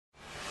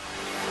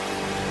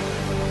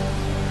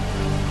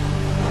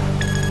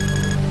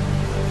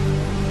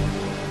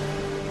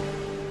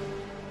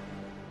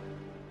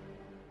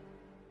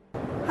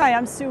Hi,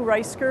 I'm Sue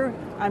Reisker.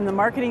 I'm the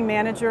marketing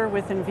manager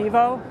with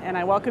Invivo, and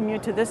I welcome you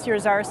to this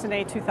year's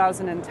RSNA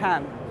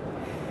 2010.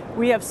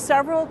 We have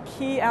several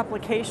key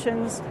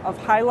applications of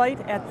highlight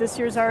at this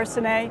year's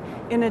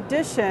RSNA, in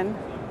addition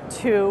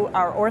to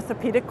our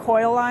orthopedic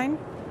coil line,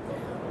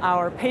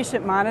 our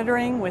patient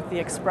monitoring with the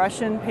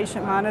Expression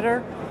patient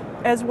monitor,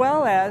 as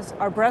well as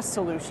our breast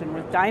solution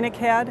with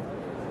DynaCAD,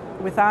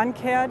 with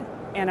OnCAD,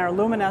 and our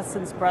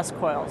luminescence breast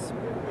coils.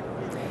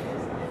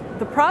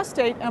 The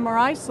prostate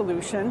MRI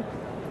solution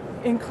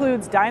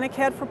includes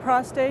DynaCAD for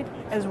prostate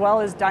as well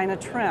as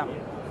DynaTrim.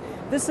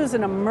 This is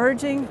an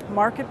emerging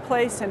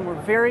marketplace, and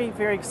we're very,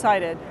 very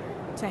excited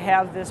to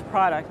have this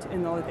product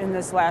in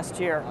this last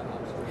year.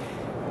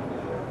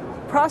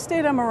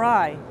 Prostate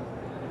MRI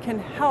can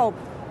help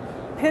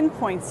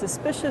pinpoint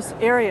suspicious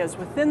areas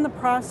within the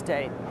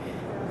prostate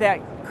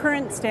that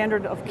current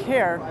standard of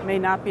care may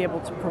not be able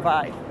to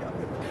provide.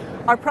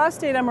 Our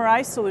prostate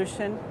MRI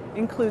solution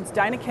includes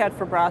DynaCAD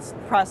for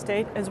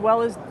prostate as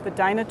well as the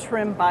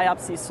DynaTrim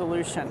biopsy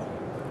solution.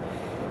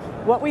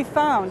 What we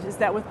found is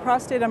that with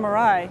prostate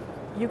MRI,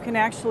 you can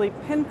actually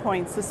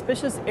pinpoint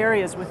suspicious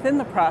areas within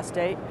the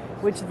prostate,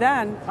 which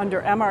then,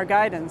 under MR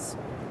guidance,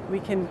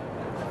 we can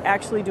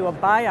actually do a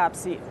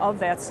biopsy of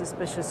that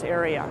suspicious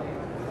area.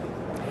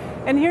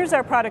 And here's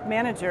our product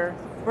manager,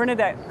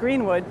 Bernadette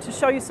Greenwood, to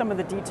show you some of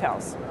the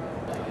details.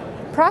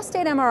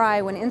 Prostate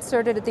MRI, when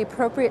inserted at the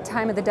appropriate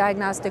time of the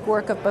diagnostic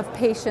workup of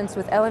patients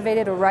with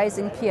elevated or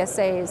rising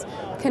PSAs,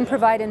 can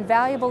provide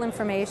invaluable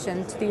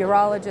information to the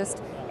urologist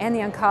and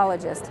the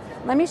oncologist.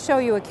 Let me show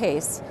you a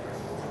case.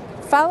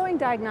 Following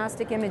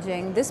diagnostic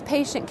imaging, this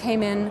patient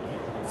came in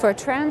for a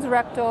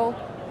transrectal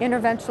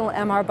interventional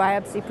MR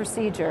biopsy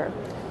procedure.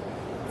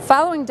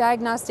 Following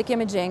diagnostic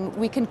imaging,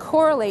 we can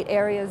correlate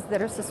areas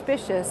that are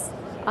suspicious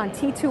on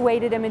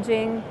T2-weighted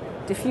imaging,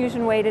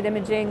 diffusion-weighted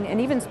imaging,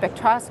 and even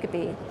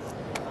spectroscopy.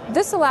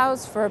 This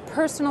allows for a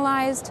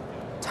personalized,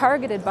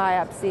 targeted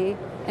biopsy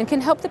and can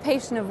help the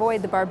patient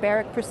avoid the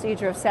barbaric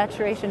procedure of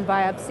saturation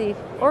biopsy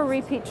or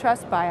repeat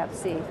truss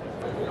biopsy.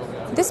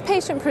 This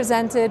patient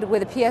presented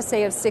with a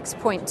PSA of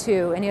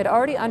 6.2, and he had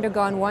already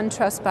undergone one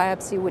truss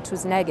biopsy, which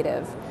was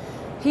negative.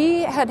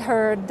 He had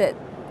heard that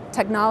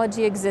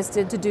technology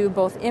existed to do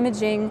both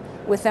imaging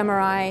with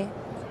MRI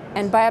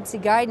and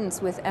biopsy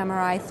guidance with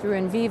MRI through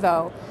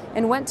Invivo,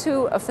 and went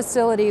to a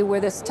facility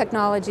where this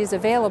technology is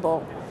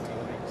available.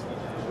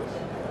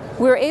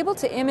 We were able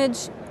to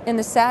image in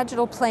the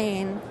sagittal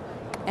plane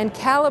and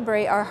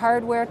calibrate our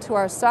hardware to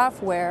our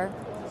software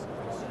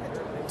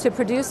to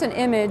produce an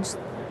image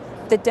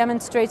that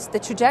demonstrates the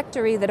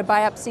trajectory that a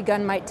biopsy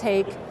gun might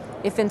take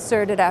if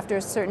inserted after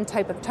a certain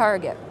type of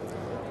target.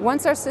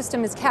 Once our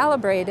system is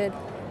calibrated,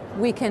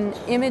 we can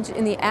image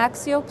in the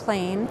axial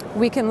plane,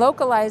 we can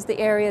localize the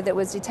area that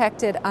was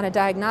detected on a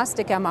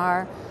diagnostic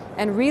MR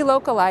and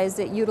relocalize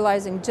it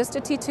utilizing just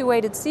a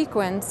T2-weighted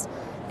sequence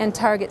and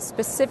target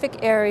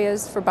specific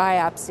areas for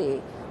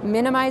biopsy,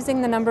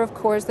 minimizing the number of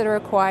cores that are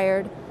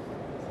required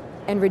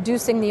and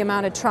reducing the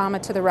amount of trauma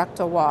to the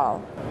rectal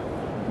wall.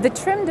 The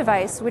TRIM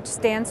device, which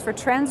stands for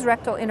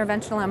Transrectal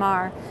Interventional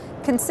MR,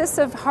 consists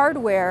of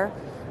hardware,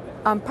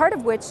 part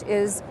of which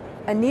is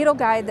a needle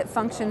guide that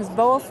functions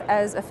both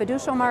as a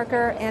fiducial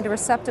marker and a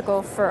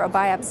receptacle for a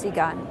biopsy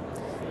gun.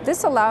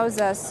 This allows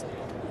us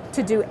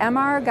to do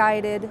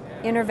MR-guided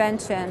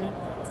intervention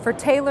for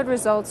tailored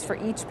results for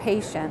each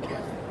patient.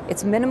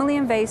 It's minimally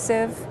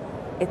invasive,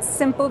 it's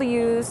simple to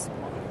use,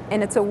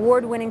 and it's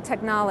award-winning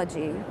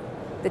technology,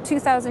 the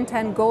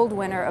 2010 Gold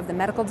winner of the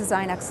Medical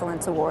Design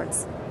Excellence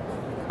Awards.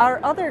 Our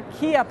other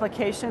key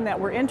application that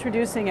we're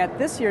introducing at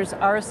this year's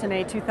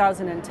RSNA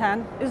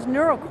 2010 is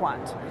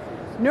NeuroQuant.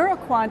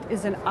 NeuroQuant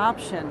is an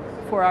option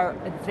for our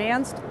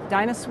advanced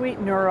DynaSuite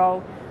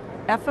Neuro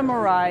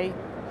fMRI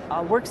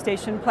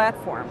workstation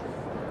platform.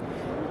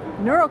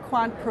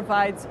 NeuroQuant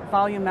provides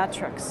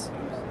volumetrics,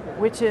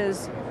 which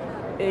is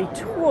a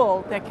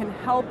tool that can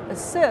help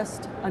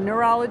assist a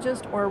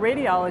neurologist or a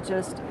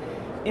radiologist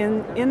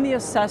in the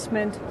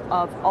assessment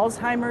of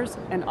Alzheimer's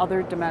and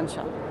other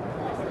dementia.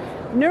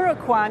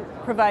 NeuroQuant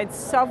provides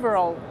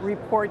several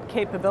report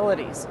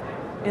capabilities.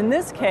 In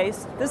this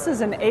case, this is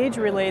an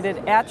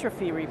age-related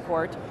atrophy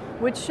report,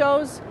 which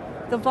shows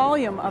the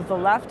volume of the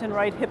left and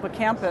right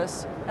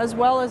hippocampus, as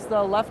well as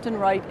the left and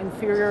right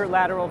inferior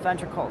lateral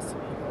ventricles.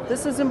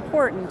 This is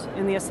important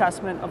in the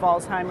assessment of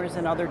Alzheimer's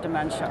and other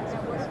dementia.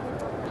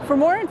 For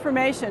more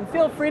information,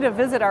 feel free to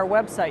visit our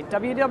website,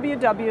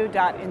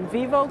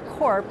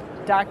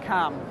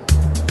 www.invivocorp.com.